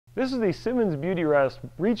This is the Simmons Beautyrest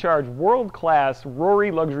Recharge world-class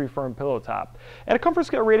Rory luxury firm pillow top. At a comfort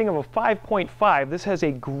scale rating of a 5.5, this has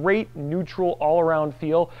a great neutral all-around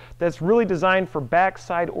feel that's really designed for back,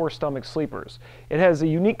 side, or stomach sleepers. It has a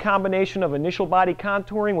unique combination of initial body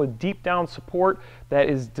contouring with deep down support that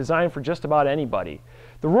is designed for just about anybody.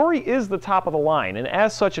 The Rory is the top of the line, and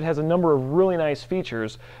as such it has a number of really nice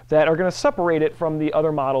features that are going to separate it from the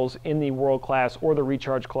other models in the world-class or the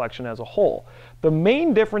Recharge collection as a whole. The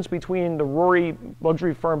main difference between the Rory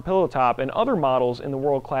luxury firm pillow top and other models in the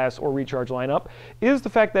world-class or Recharge lineup is the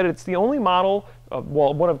fact that it's the only model,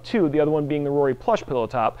 well, one of two, the other one being the Rory plush pillow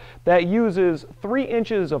top, that uses 3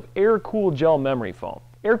 inches of air-cooled gel memory foam.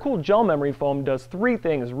 Air-cooled gel memory foam does 3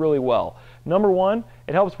 things really well. Number 1,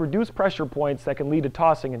 it helps reduce pressure points that can lead to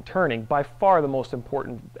tossing and turning, by far the most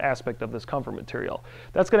important aspect of this comfort material.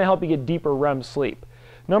 That's going to help you get deeper REM sleep.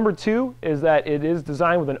 Number 2 is that it is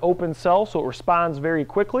designed with an open cell, so it responds very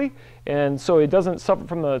quickly, and so it doesn't suffer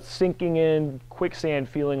from the sinking in quicksand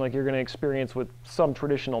feeling like you're going to experience with some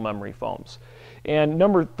traditional memory foams. And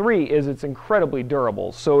number 3 is it's incredibly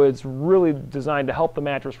durable, so it's really designed to help the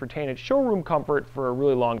mattress retain its showroom comfort for a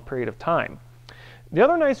really long period of time. The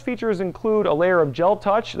other nice features include a layer of gel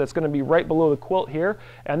touch that's going to be right below the quilt here,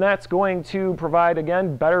 and that's going to provide,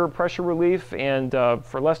 again, better pressure relief and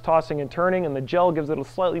for less tossing and turning, and the gel gives it a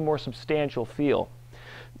slightly more substantial feel.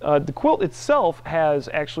 The quilt itself has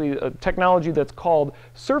actually a technology that's called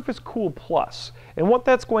Surface Cool Plus, and what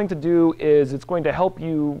that's going to do is it's going to help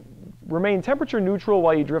you remain temperature neutral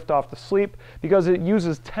while you drift off to sleep, because it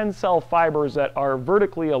uses tensile fibers that are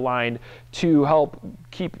vertically aligned to help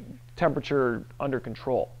keep temperature under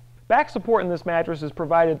control. Back support in this mattress is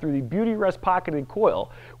provided through the Beautyrest pocketed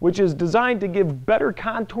coil, which is designed to give better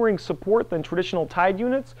contouring support than traditional tied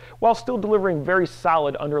units, while still delivering very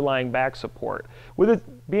solid underlying back support. With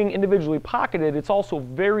it being individually pocketed, it's also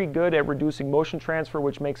very good at reducing motion transfer,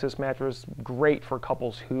 which makes this mattress great for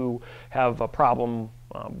couples who have a problem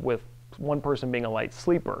with one person being a light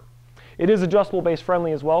sleeper. It is adjustable base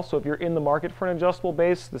friendly as well, so if you're in the market for an adjustable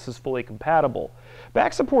base, this is fully compatible.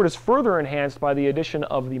 Back support is further enhanced by the addition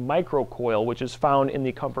of the micro coil, which is found in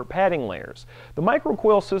the comfort padding layers. The micro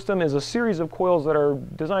coil system is a series of coils that are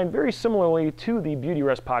designed very similarly to the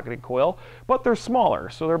Beautyrest pocketed coil, but they're smaller,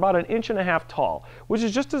 so they're about 1.5 inches tall, which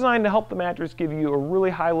is just designed to help the mattress give you a really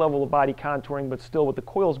high level of body contouring, but still with the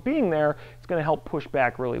coils being there, it's going to help push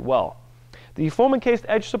back really well. The foam encased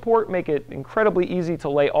edge support make it incredibly easy to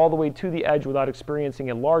lay all the way to the edge without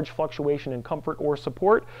experiencing a large fluctuation in comfort or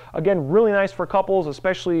support. Again, really nice for couples,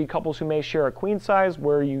 especially couples who may share a queen size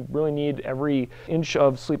where you really need every inch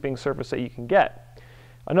of sleeping surface that you can get.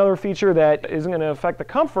 Another feature that isn't going to affect the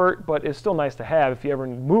comfort, but is still nice to have if you ever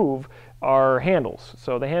move, are handles.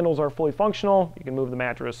 So the handles are fully functional. You can move the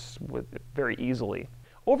mattress very easily.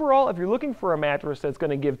 Overall, if you're looking for a mattress that's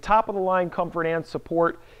going to give top-of-the-line comfort and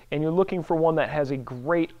support, and you're looking for one that has a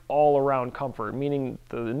great all-around comfort, meaning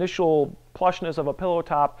the initial plushness of a pillow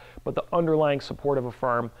top, but the underlying support of a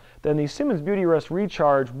firm, then the Simmons Beautyrest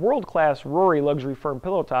Recharge world-class Rory luxury firm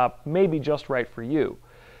pillow top may be just right for you.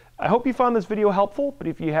 I hope you found this video helpful, but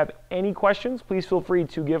if you have any questions, please feel free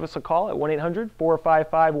to give us a call at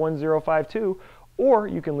 1-800-455-1052, or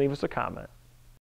you can leave us a comment.